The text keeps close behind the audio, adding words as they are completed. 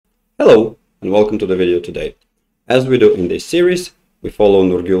Hello and welcome to the video today. As we do in this series, we follow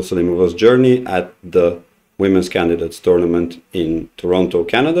Nurgyul Salimova's journey at the Women's Candidates Tournament in Toronto,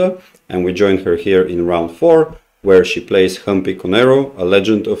 Canada, and we join her here in round 4, where she plays Humpy Koneru, a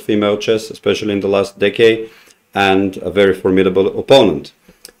legend of female chess, especially in the last decade, and a very formidable opponent.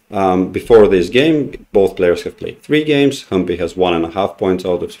 Before this game, both players have played 3 games. Humpy has 1.5 points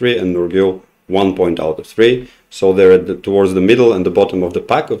out of 3 and Nurgyul 1 point out of 3. So they're towards the middle and the bottom of the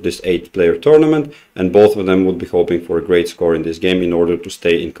pack of this 8-player tournament, and both of them would be hoping for a great score in this game in order to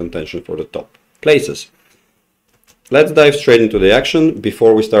stay in contention for the top places. Let's dive straight into the action.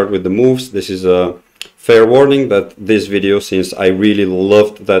 Before we start with the moves, this is a fair warning that this video, since I really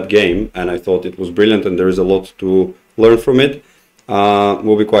loved that game and I thought it was brilliant and there is a lot to learn from it,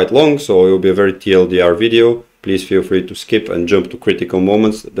 will be quite long, so it will be a very TLDR video. Please feel free to skip and jump to critical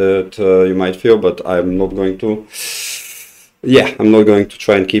moments that you might feel, but I'm not going to. I'm not going to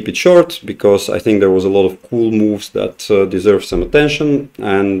try and keep it short, because I think there was a lot of cool moves that deserve some attention,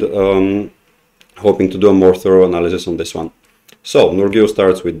 and hoping to do a more thorough analysis on this one. So Nurgyul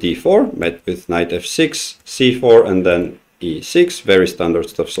starts with d4, met with knight f6, c4, and then e6. Very standard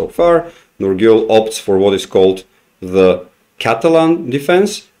stuff so far. Nurgyul opts for what is called the Catalan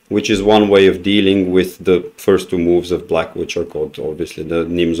defense, which is one way of dealing with the first 2 moves of black, which are called obviously the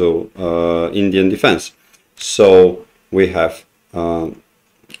Nimzo Indian defense. So we have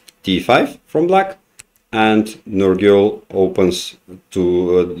d5 from black, and Nurgyul opens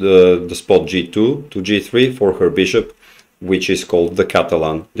to the spot g2 to g3 for her bishop, which is called the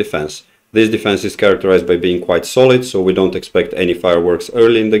Catalan defense. This defense is characterized by being quite solid, so we don't expect any fireworks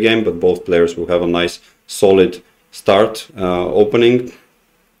early in the game, but both players will have a nice solid start opening,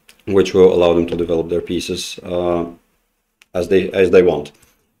 which will allow them to develop their pieces as they want.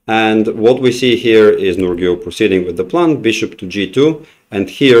 And what we see here is Nurgyul proceeding with the plan, bishop to g2, and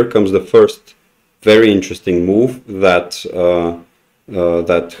here comes the first very interesting move that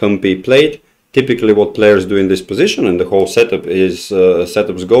that Humpy played. Typically what players do in this position, and the whole setup is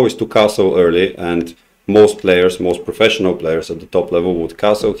setup's goal is to castle early, and most players, most professional players at the top level would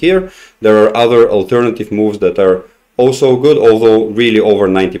castle here. There are other alternative moves that are also good, although really over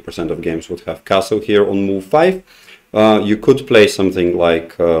 90% of games would have castle here on move 5. You could play something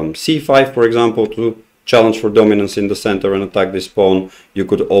like c5, for example, to challenge for dominance in the center and attack this pawn. You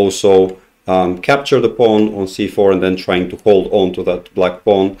could also capture the pawn on c4 and then trying to hold on to that black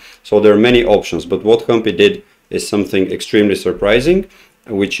pawn. So there are many options, but what Humpy did is something extremely surprising,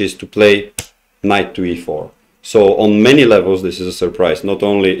 which is to play knight to e4. So on many levels this is a surprise. Not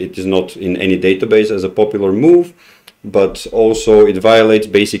only it is not in any database as a popular move, but also it violates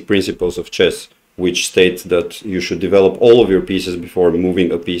basic principles of chess, which states that you should develop all of your pieces before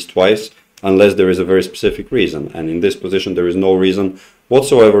moving a piece twice, unless there is a very specific reason. And in this position there is no reason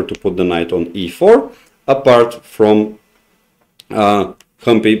whatsoever to put the knight on e4, apart from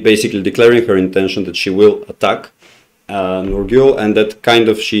Humpy basically declaring her intention that she will attack Nurgyul, and that kind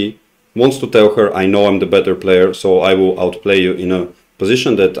of she wants to tell her, I know I'm the better player, so I will outplay you in a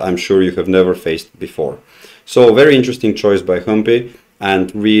position that I'm sure you have never faced before. So very interesting choice by Humpy,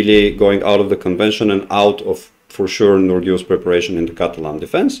 and really going out of the convention and out of, for sure, Nurgyul's preparation in the Catalan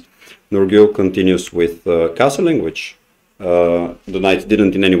defense. Nurgyul continues with castling, which the knight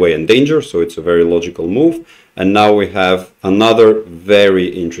didn't in any way endanger, so it's a very logical move. And now we have another very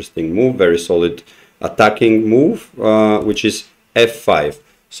interesting move, very solid attacking move, which is f5.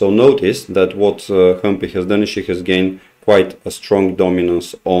 So notice that what Humpy has done is she has gained quite a strong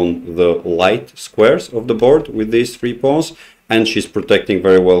dominance on the light squares of the board with these 3 pawns, and she's protecting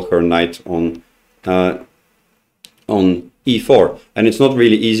very well her knight on e4. And it's not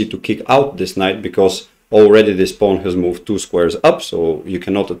really easy to kick out this knight, because already this pawn has moved 2 squares up, so you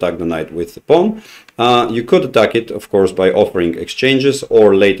cannot attack the knight with the pawn. You could attack it, of course, by offering exchanges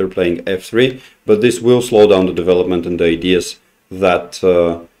or later playing f3, but this will slow down the development and the ideas that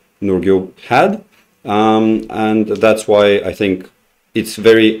Nurgyul had. And that's why I think it's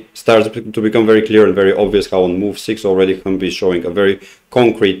starts to become very clear and very obvious how on move 6 already Humpy is showing a very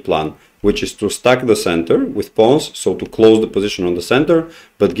concrete plan, which is to stack the center with pawns, so to close the position on the center,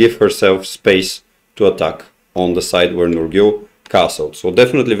 but give herself space to attack on the side where Nurgyul castled. So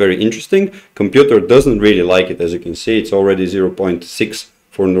definitely very interesting. Computer doesn't really like it, as you can see. It's already 0.6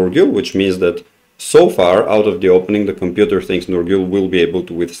 for Nurgyul, which means that so far, out of the opening, the computer thinks Nurgyul will be able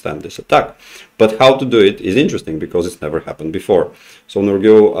to withstand this attack. But how to do it is interesting, because it's never happened before. So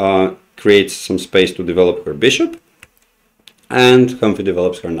Nurgyul creates some space to develop her bishop, and Humpy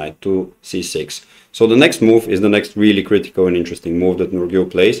develops her knight to c6. So the next move is the next really critical and interesting move that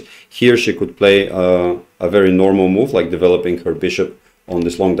Nurgyul plays. Here she could play a very normal move, like developing her bishop on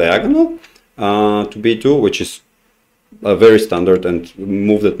this long diagonal to b2, which is a very standard and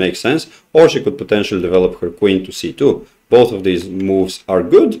move that makes sense, or she could potentially develop her queen to c2. Both of these moves are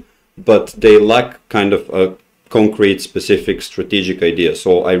good, but they lack kind of a concrete, specific strategic idea.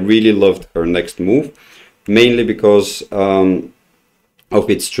 So I really loved her next move, mainly because of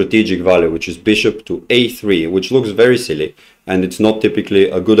its strategic value, which is bishop to a3, which looks very silly, and it's not typically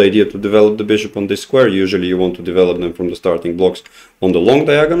a good idea to develop the bishop on this square. Usually you want to develop them from the starting blocks on the long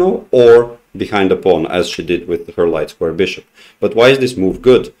diagonal or behind a pawn, as she did with her light square bishop. But why is this move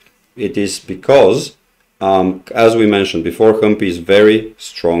good? It is because, as we mentioned before, Humpy is very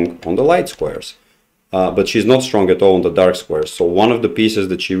strong on the light squares, but she's not strong at all on the dark squares. So one of the pieces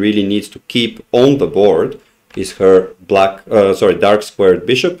that she really needs to keep on the board is her dark squared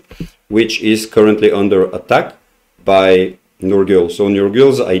bishop, which is currently under attack by Nurgyul. So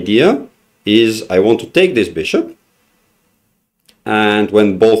Nurgyul's idea is, I want to take this bishop, and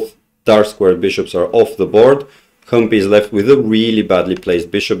when both dark squared bishops are off the board, Humpy is left with a really badly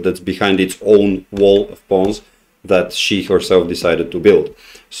placed bishop that's behind its own wall of pawns that she herself decided to build.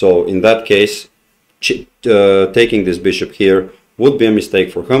 So in that case, taking this bishop here would be a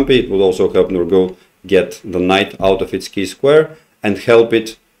mistake for Humpy. It would also help Nurgyul get the knight out of its key square and help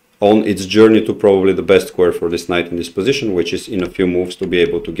it on its journey to probably the best square for this knight in this position, which is in a few moves to be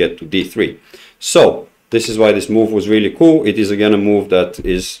able to get to d3. So this is why this move was really cool. It is again a move that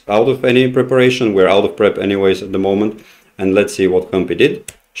is out of any preparation. We're out of prep anyways at the moment. And let's see what Humpy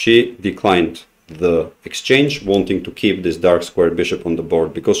did. She declined the exchange, wanting to keep this dark square bishop on the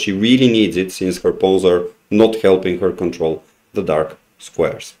board because she really needs it, since her pawns are not helping her control the dark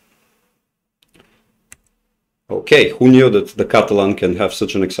squares. Okay, who knew that the Catalan can have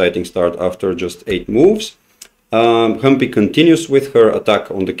such an exciting start after just 8 moves? Humpy continues with her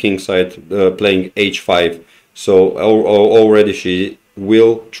attack on the king side, playing h5. So already she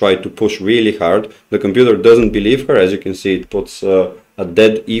will try to push really hard. The computer doesn't believe her. As you can see, it puts a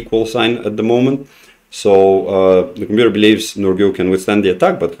dead equal sign at the moment. So the computer believes Nurgyul can withstand the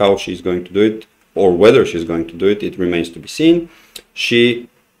attack, but how she's going to do it, or whether she's going to do it, it remains to be seen. She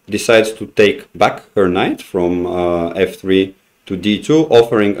decides to take back her knight from f3 to d2,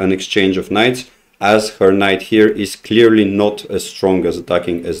 offering an exchange of knights, as her knight here is clearly not as strong as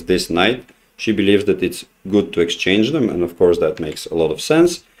attacking as this knight. She believes that it's good to exchange them, and of course that makes a lot of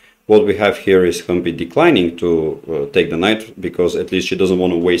sense. What we have here is Humpy declining to take the knight, because at least she doesn't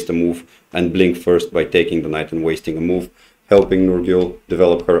want to waste a move and blink first by taking the knight and wasting a move, helping Nurgyul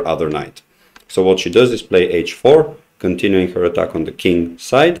develop her other knight. So what she does is play h4, continuing her attack on the king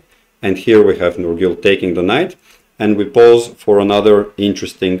side, and here we have Nurgyul taking the knight, and we pause for another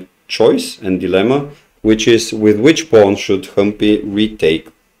interesting choice and dilemma, which is with which pawn should Humpy retake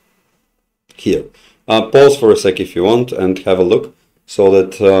here. Pause for a sec if you want and have a look, so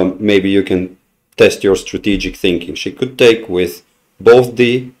that maybe you can test your strategic thinking. She could take with both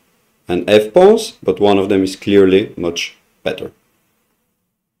d and f pawns, but one of them is clearly much better.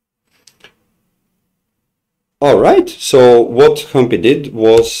 Alright, so what Humpy did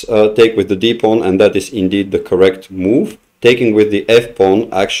was take with the d pawn, and that is indeed the correct move. Taking with the f pawn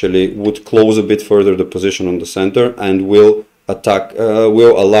actually would close a bit further the position on the center and will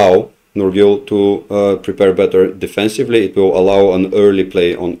allow Nurgyul to prepare better defensively. It will allow an early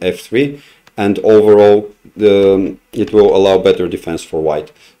play on f3, and overall it will allow better defense for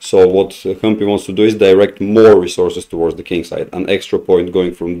white. So what Humpy wants to do is direct more resources towards the king side, an extra point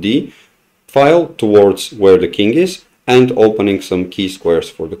going from d file towards where the king is, and opening some key squares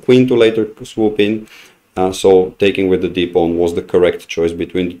for the queen to later swoop in. So taking with the d pawn was the correct choice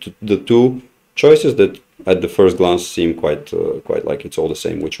between the two choices that at the first glance seem quite like it's all the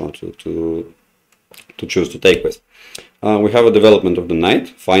same which one to choose to take with. We have a development of the knight,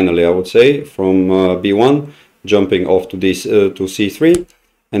 finally I would say, from b1 jumping off to c3,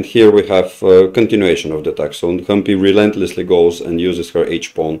 and here we have continuation of the attack. So Humpy relentlessly goes and uses her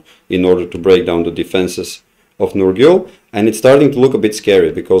h-pawn in order to break down the defenses of Nurgyul, and it's starting to look a bit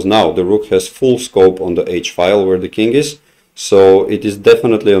scary because now the rook has full scope on the h-file where the king is. So it is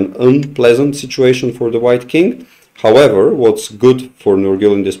definitely an unpleasant situation for the white king. However, what's good for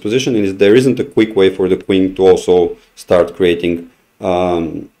Nurgyul in this position is there isn't a quick way for the queen to also start creating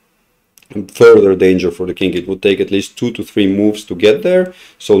further danger for the king. It would take at least 2 to 3 moves to get there,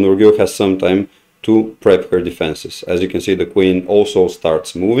 so Nurgyul has some time to prep her defenses. As you can see, the queen also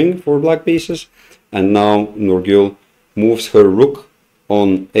starts moving for black pieces, and now Nurgyul moves her rook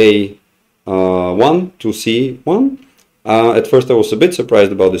on a1 to c1. At first I was a bit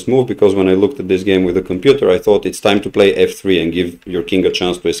surprised about this move, because when I looked at this game with the computer I thought it's time to play f3 and give your king a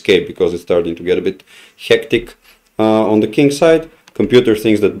chance to escape, because it's starting to get a bit hectic on the king side. Computer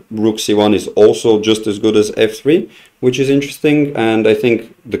thinks that rook c1 is also just as good as f3, which is interesting. And I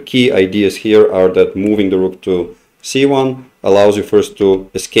think the key ideas here are that moving the rook to c1 allows you first to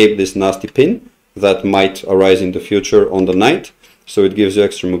escape this nasty pin that might arise in the future on the knight. So it gives you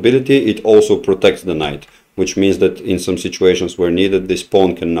extra mobility. It also protects the knight, which means that in some situations where needed, this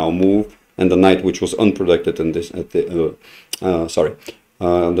pawn can now move, and the knight, which was unprotected in this the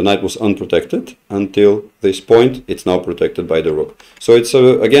knight was unprotected until this point, it's now protected by the rook. So it's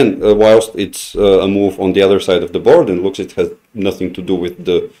again, whilst it's a move on the other side of the board and looks it has nothing to do with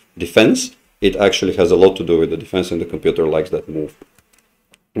the defense, it actually has a lot to do with the defense, and the computer likes that move.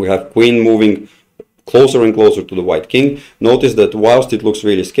 We have queen moving closer and closer to the white king. Notice that whilst it looks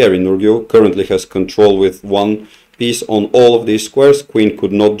really scary, Nurgyul currently has control with one piece on all of these squares. Queen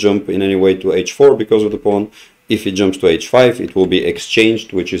could not jump in any way to h4 because of the pawn. If it jumps to h5, it will be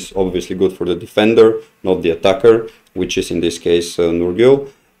exchanged, which is obviously good for the defender, not the attacker, which is in this case Nurgyul.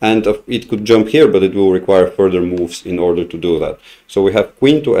 And it could jump here, but it will require further moves in order to do that. So we have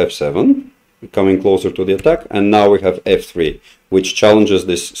queen to f7, coming closer to the attack, and now we have f3, which challenges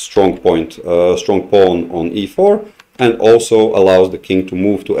this strong point, strong pawn on e4, and also allows the king to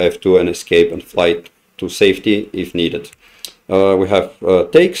move to f2 and escape and fly to safety if needed. We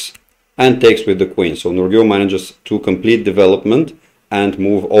have takes and takes with the queen. So Nurgyul manages to complete development and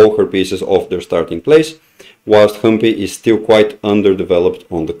move all her pieces off their starting place, whilst Humpy is still quite underdeveloped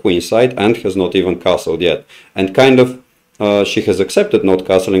on the queen side and has not even castled yet. And kind of she has accepted not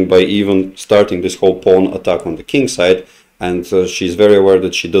castling by even starting this whole pawn attack on the king side, and she's very aware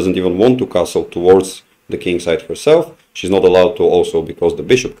that she doesn't even want to castle towards the king side herself. She's not allowed to also because the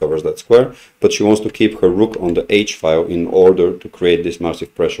bishop covers that square, but she wants to keep her rook on the h-file in order to create this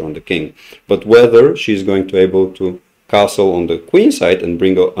massive pressure on the king. But whether she's going to be able to castle on the queen side and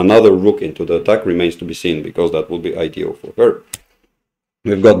bring another rook into the attack remains to be seen, because that will be ideal for her.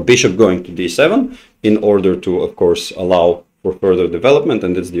 We've got bishop going to d7 in order to, of course, allow for further development,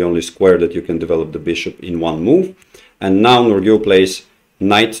 and it's the only square that you can develop the bishop in one move. And now Nurgyul plays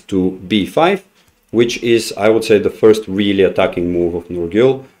knight to b5, which is, I would say, the first really attacking move of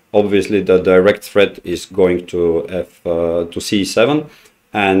Nurgyul. Obviously, the direct threat is going to c7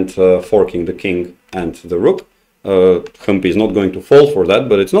 and forking the king and the rook. Humpy is not going to fall for that,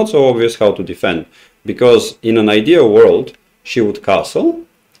 but it's not so obvious how to defend, because in an ideal world, she would castle,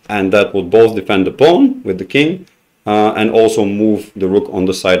 and that would both defend the pawn with the king and also move the rook on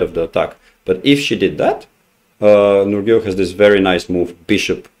the side of the attack. But if she did that, Nurgyul has this very nice move,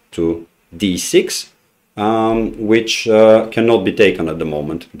 bishop to d6, which cannot be taken at the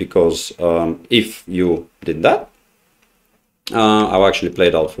moment, because if you did that, I'll actually play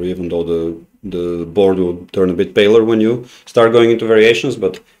it out for you, even though the board will turn a bit paler when you start going into variations.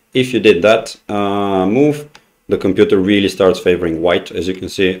 But if you did that move, the computer really starts favoring white, as you can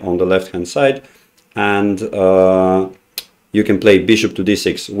see on the left hand side, and you can play bishop to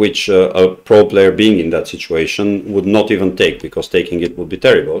d6, which a pro player being in that situation would not even take, because taking it would be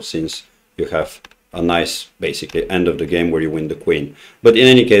terrible, since you have a nice, basically, end of the game where you win the queen. But in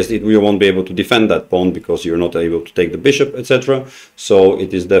any case, you won't be able to defend that pawn because you're not able to take the bishop, etc. So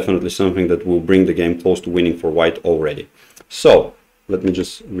it is definitely something that will bring the game close to winning for white already. So let me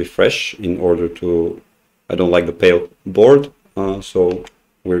just refresh in order to... I don't like the pale board, so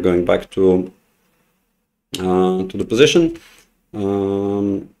we're going back to the position.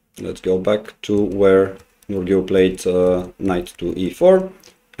 Let's go back to where Nurgyul played knight to e4,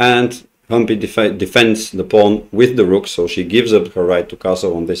 and Humpy defends the pawn with the rook, so she gives up her right to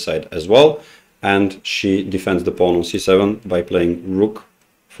castle on this side as well, and she defends the pawn on c7 by playing rook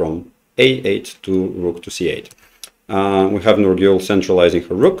from a8 to rook to c8. We have Nurgyul centralizing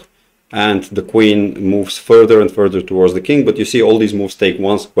her rook, and the queen moves further and further towards the king, but you see all these moves take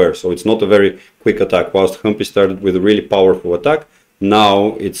one square, so it's not a very quick attack. Whilst Humpy started with a really powerful attack,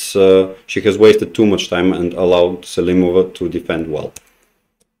 now it's she has wasted too much time and allowed Salimova to defend well.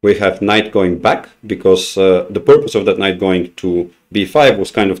 We have knight going back, because the purpose of that knight going to b5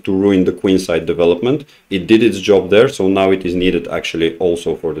 was kind of to ruin the queen side development. It did its job there, so now it is needed actually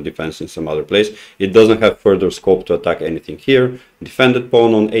also for the defense in some other place. It doesn't have further scope to attack anything here. Defended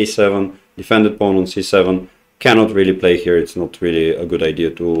pawn on a7, defended pawn on c7, cannot really play here. It's not really a good idea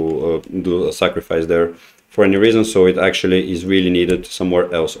to do a sacrifice there for any reason, so it actually is really needed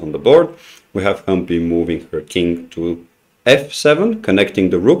somewhere else on the board. We have Humpy moving her king to f7, connecting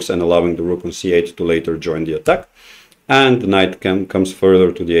the rooks and allowing the rook on c8 to later join the attack. And the knight comes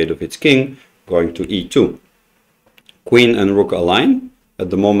further to the aid of its king, going to e2. Queen and rook align. At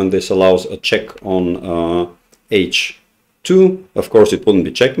the moment, this allows a check on h2. Of course, it wouldn't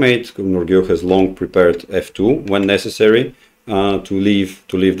be checkmate. Nurgyul has long prepared f2 when necessary. to leave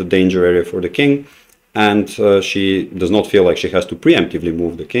the danger area for the king, and she does not feel like she has to preemptively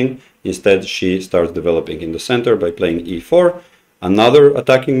move the king. Instead, she starts developing in the center by playing e4. Another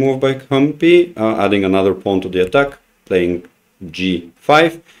attacking move by Humpy, adding another pawn to the attack, playing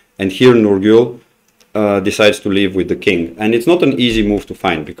g5, and here Nurgyul decides to leave with the king. And it's not an easy move to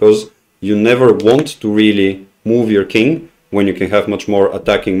find, because you never want to really move your king when you can have much more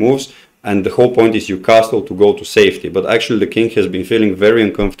attacking moves, and the whole point is you castle to go to safety. But actually the king has been feeling very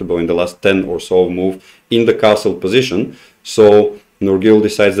uncomfortable in the last 10 or so move in the castle position, so Nurgyul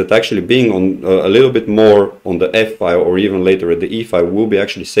decides that actually being on a little bit more on the f file or even later at the e file will be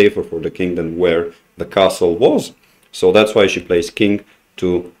actually safer for the king than where the castle was. So that's why she plays king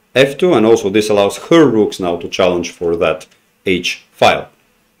to f2, and also this allows her rooks now to challenge for that h file.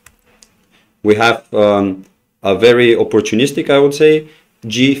 We have a very opportunistic, I would say,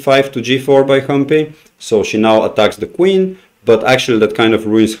 g5 to g4 by Humpy. So she now attacks the queen, but actually that kind of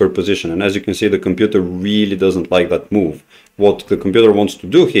ruins her position. And as you can see, the computer really doesn't like that move. What the computer wants to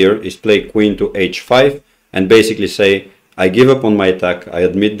do here is play queen to h5 and basically say, I give up on my attack. I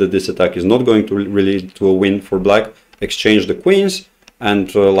admit that this attack is not going to lead to a win for black. Exchange the queens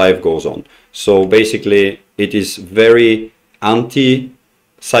and life goes on. So basically it is very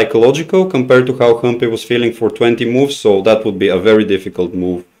anti-psychological compared to how Humpy was feeling for 20 moves. So that would be a very difficult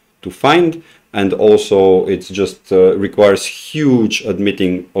move to find. And also it just requires huge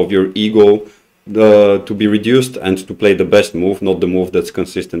admitting of your ego to be reduced and to play the best move, not the move that's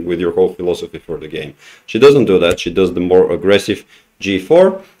consistent with your whole philosophy for the game. She doesn't do that. She does the more aggressive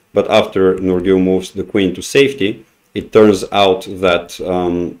g4, but after Nurgyul moves the queen to safety, it turns out that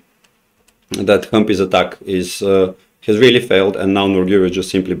that Humpy's attack is has really failed, and now Nurgyul is just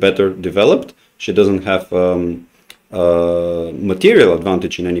simply better developed. She doesn't have material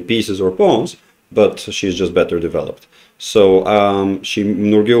advantage in any pieces or pawns, but she's just better developed. So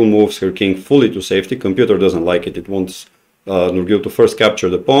Nurgyul moves her king fully to safety. Computer doesn't like it. It wants Nurgyul to first capture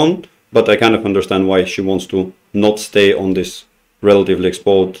the pawn, but I kind of understand why she wants to not stay on this relatively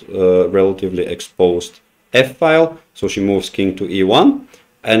exposed f file. So she moves king to e1.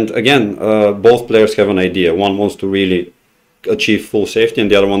 And again, both players have an idea. One wants to really achieve full safety,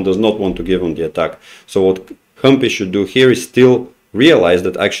 and the other one does not want to give on the attack. So what Humpy should do here is still realize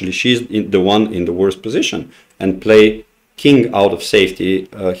that actually she's the one in the worst position and play king out of safety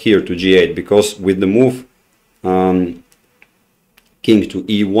here to g8, because with the move king to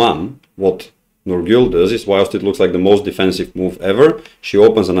e1, what Nurgyul does is, whilst it looks like the most defensive move ever, she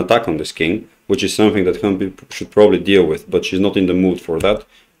opens an attack on this king, which is something that Humpy should probably deal with, but she's not in the mood for that.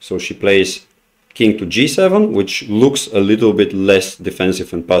 So she plays king to g7, which looks a little bit less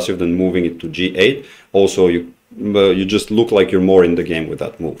defensive and passive than moving it to g8. Also, you just look like you're more in the game with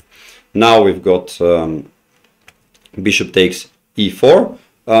that move. Now we've got bishop takes e4.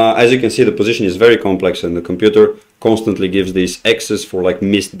 As you can see, the position is very complex, and the computer constantly gives these X's for like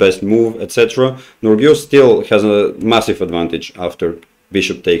missed best move, etc. Nurgyul still has a massive advantage after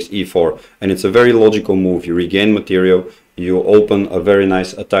bishop takes e4, and it's a very logical move. You regain material, you open a very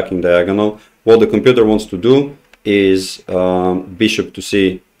nice attacking diagonal. What the computer wants to do is bishop to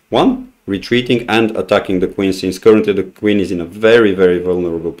c1, retreating and attacking the queen, since currently the queen is in a very, very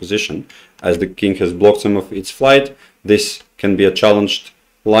vulnerable position, as the king has blocked some of its flight. This can be a challenged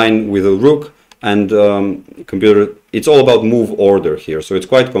line with a rook, and computer, it's all about move order here, so it's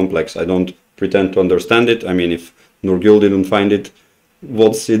quite complex. I don't pretend to understand it. I mean, if Nurgyul didn't find it,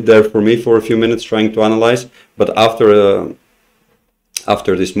 would sit there for me for a few minutes trying to analyze, but after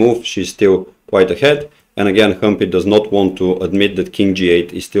this move she's still quite ahead. And again, Humpy does not want to admit that king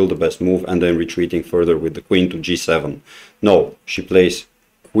g8 is still the best move and then retreating further with the queen to g7. No, she plays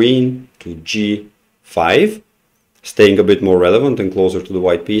queen to g5, staying a bit more relevant and closer to the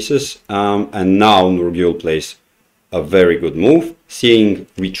white pieces. And now Nurgyul plays a very good move. Seeing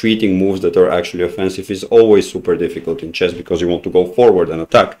retreating moves that are actually offensive is always super difficult in chess, because you want to go forward and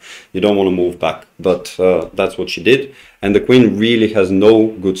attack. You don't want to move back, but that's what she did. And the queen really has no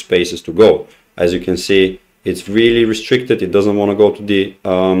good spaces to go. As you can see, it's really restricted. It doesn't want to go to the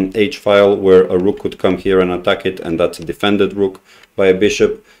h file where a rook could come here and attack it, and that's a defended rook by a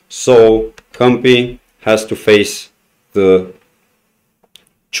bishop. So Humpy has to face the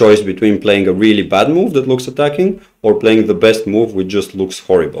choice between playing a really bad move that looks attacking or playing the best move which just looks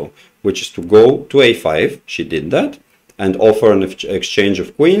horrible, which is to go to a5. She did that and offer an exchange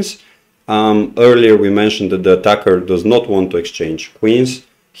of queens. Earlier we mentioned that the attacker does not want to exchange queens.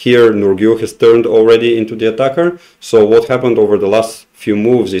 Here Nurgyul has turned already into the attacker. So what happened over the last few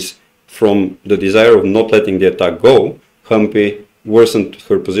moves is, from the desire of not letting the attack go, Humpy worsened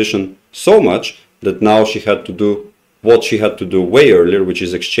her position so much that now she had to do what she had to do way earlier, which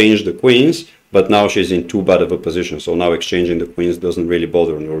is exchange the queens, but now she's in too bad of a position. So now exchanging the queens doesn't really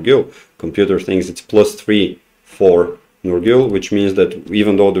bother Nurgyul. Computer thinks it's +3 for Nurgyul, which means that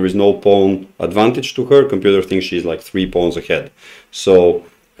even though there is no pawn advantage to her, computer thinks she's like 3 pawns ahead. So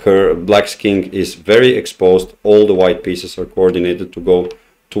her black's king is very exposed. All the white pieces are coordinated to go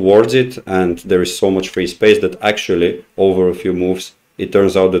towards it, and there is so much free space that actually over a few moves it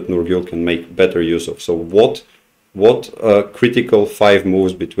turns out that Nurgyul can make better use of. So what critical 5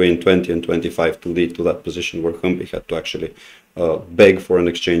 moves between 20 and 25 to lead to that position where Humpy had to actually beg for an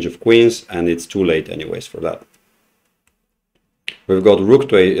exchange of queens, and it's too late anyways for that. We've got rook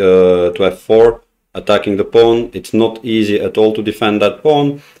to f4 attacking the pawn. It's not easy at all to defend that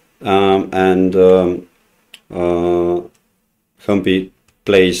pawn, and Humpy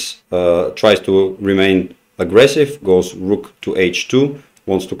tries to remain aggressive, goes rook to h2,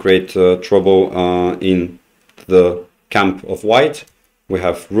 wants to create trouble in the camp of white. We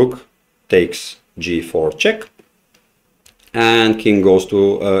have rook takes g4 check, and king goes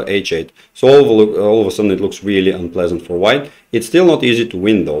to h8. So all of a sudden it looks really unpleasant for white. It's still not easy to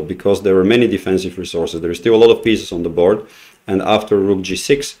win though, because there are many defensive resources. There is still a lot of pieces on the board, and after rook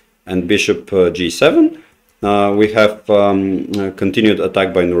g6 and bishop g7, we have continued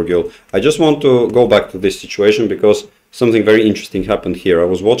attack by Nurgyul. I just want to go back to this situation because something very interesting happened here. I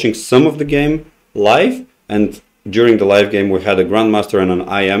was watching some of the game live, and during the live game we had a grandmaster and an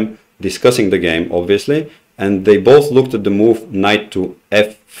IM discussing the game, obviously, and they both looked at the move knight to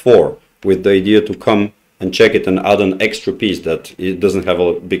f4 with the idea to come and check it and add an extra piece that it doesn't have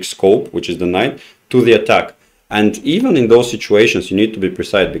a big scope, which is the knight, to the attack. And even in those situations you need to be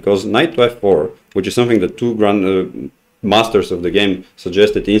precise, because knight to f4, which is something that two masters of the game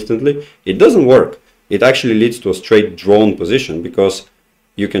suggested instantly, it doesn't work. It actually leads to a straight drawn position, because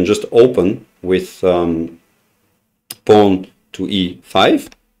you can just open with pawn to e5,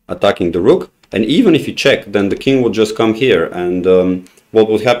 attacking the rook, and even if you check, then the king will just come here, and what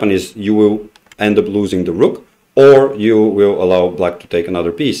will happen is you will end up losing the rook, or you will allow black to take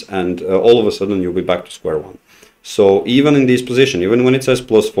another piece, and all of a sudden you'll be back to square one. So even in this position, even when it says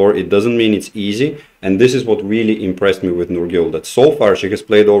 +4, it doesn't mean it's easy, and this is what really impressed me with Nurgyul, that so far she has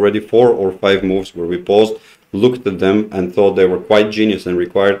played already 4 or 5 moves where we paused, looked at them and thought they were quite genius and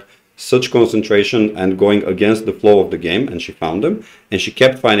required such concentration and going against the flow of the game, and she found them, and she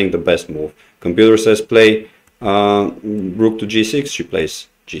kept finding the best move. Computer says play rook to g6, she plays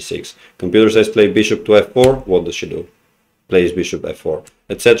g6. Computer says play bishop to f4, what does she do? Plays bishop f4,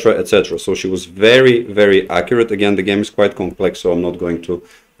 etc, etc. So she was very, very accurate. Again, the game is quite complex, so I'm not going to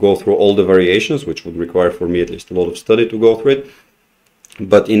go through all the variations, which would require for me at least a lot of study to go through it.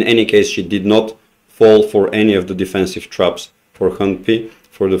 But in any case, she did not fall for any of the defensive traps for Humpy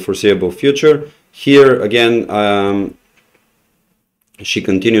for the foreseeable future. Here again, she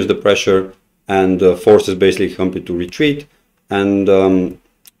continues the pressure and forces basically Humpy to retreat, and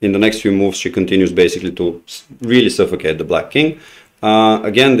in the next few moves she continues basically to really suffocate the black king.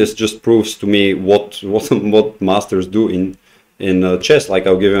 Again, this just proves to me what masters do in chess. Like,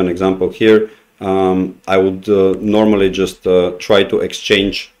 I'll give you an example here. I would normally just try to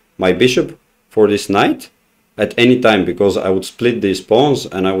exchange my bishop for this knight at any time, because I would split these pawns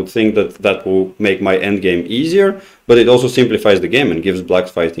and I would think that that will make my endgame easier, but it also simplifies the game and gives black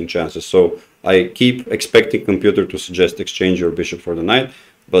fighting chances. So I keep expecting computer to suggest exchange your bishop for the knight,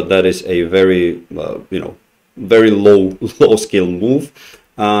 but that is a very very low skill move.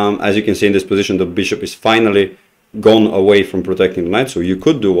 As you can see in this position, the bishop is finally gone away from protecting the knight, so you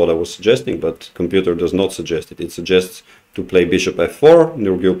could do what I was suggesting, but computer does not suggest it. It suggests to play bishop f4,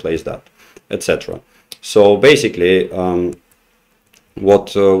 Nurgyul plays that, etc. So basically,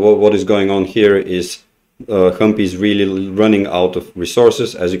 what is going on here is Humpy is really running out of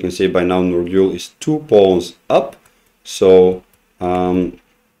resources. As you can see by now, Nurgyul is 2 pawns up, so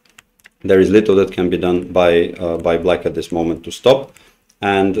there is little that can be done by black at this moment to stop.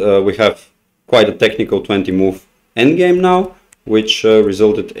 And we have quite a technical 20 move endgame now, which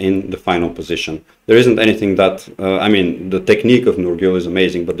resulted in the final position. There isn't anything that, I mean, the technique of Nurgyul is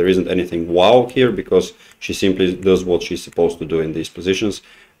amazing, but there isn't anything wow here, because she simply does what she's supposed to do in these positions,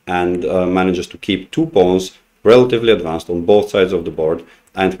 and manages to keep 2 pawns relatively advanced on both sides of the board,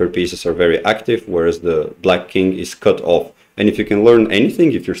 and her pieces are very active, whereas the black king is cut off. And if you can learn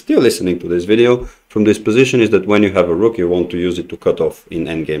anything, if you're still listening to this video, from this position, is that when you have a rook, you want to use it to cut off in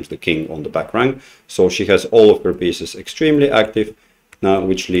endgames the king on the back rank. So she has all of her pieces extremely active now,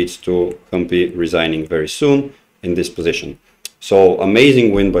 which leads to Humpy resigning very soon in this position. So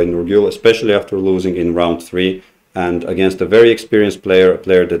amazing win by Nurgyul, especially after losing in round 3 and against a very experienced player, a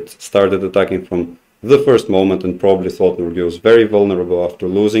player that started attacking from the first moment and probably thought Nurgyul was very vulnerable after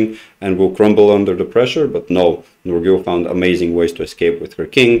losing and will crumble under the pressure, but no, Nurgyul found amazing ways to escape with her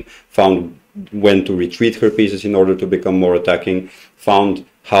king, found when to retreat her pieces in order to become more attacking, found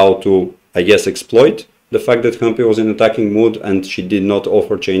how to, I guess, exploit the fact that Humpy was in attacking mood and she did not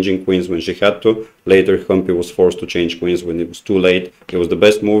offer changing queens when she had to. Later, Humpy was forced to change queens when it was too late. It was the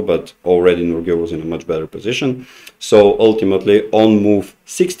best move, but already Nurgyul was in a much better position. So ultimately, on move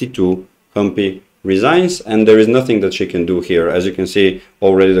 62, Humpy resigns, and there is nothing that she can do here. As you can see,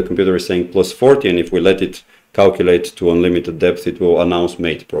 already the computer is saying plus 40, and if we let it calculate to unlimited depth, it will announce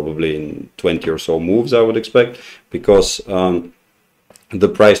mate probably in 20 or so moves, I would expect, because the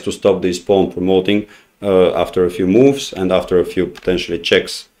price to stop this pawn promoting after a few moves and after a few potentially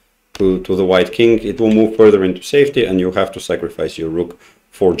checks to the white king, it will move further into safety and you have to sacrifice your rook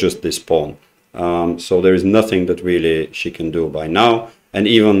for just this pawn. So there is nothing that really she can do by now. And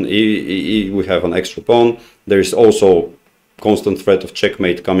even we have an extra pawn, there is also constant threat of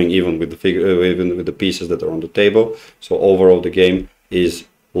checkmate coming even with the even with the pieces that are on the table. So overall the game is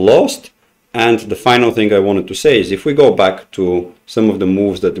lost. And the final thing I wanted to say is if we go back to some of the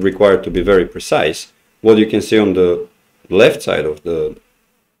moves that require to be very precise, what you can see on the left side of the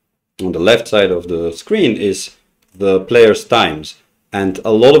screen is the player's times. And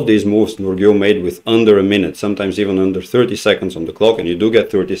a lot of these moves Nurgyul made with under a minute, sometimes even under 30 seconds on the clock, and you do get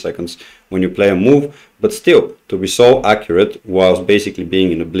 30 seconds when you play a move, but still, to be so accurate whilst basically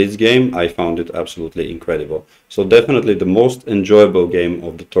being in a blitz game, I found it absolutely incredible. So definitely the most enjoyable game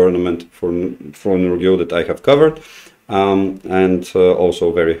of the tournament for Nurgyul that I have covered, and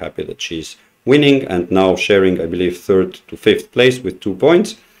also very happy that she's winning and now sharing, I believe, 3rd to 5th place with 2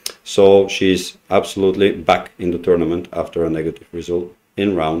 points. So she's absolutely back in the tournament after a negative result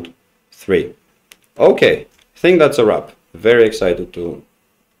in round 3. Okay, I think that's a wrap. Very excited to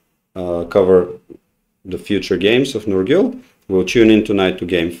cover the future games of Nurgyul. We'll tune in tonight to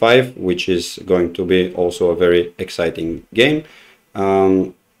game 5, which is going to be also a very exciting game.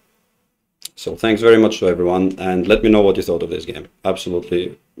 So thanks very much to everyone, and let me know what you thought of this game.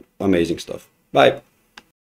 Absolutely amazing stuff. Bye.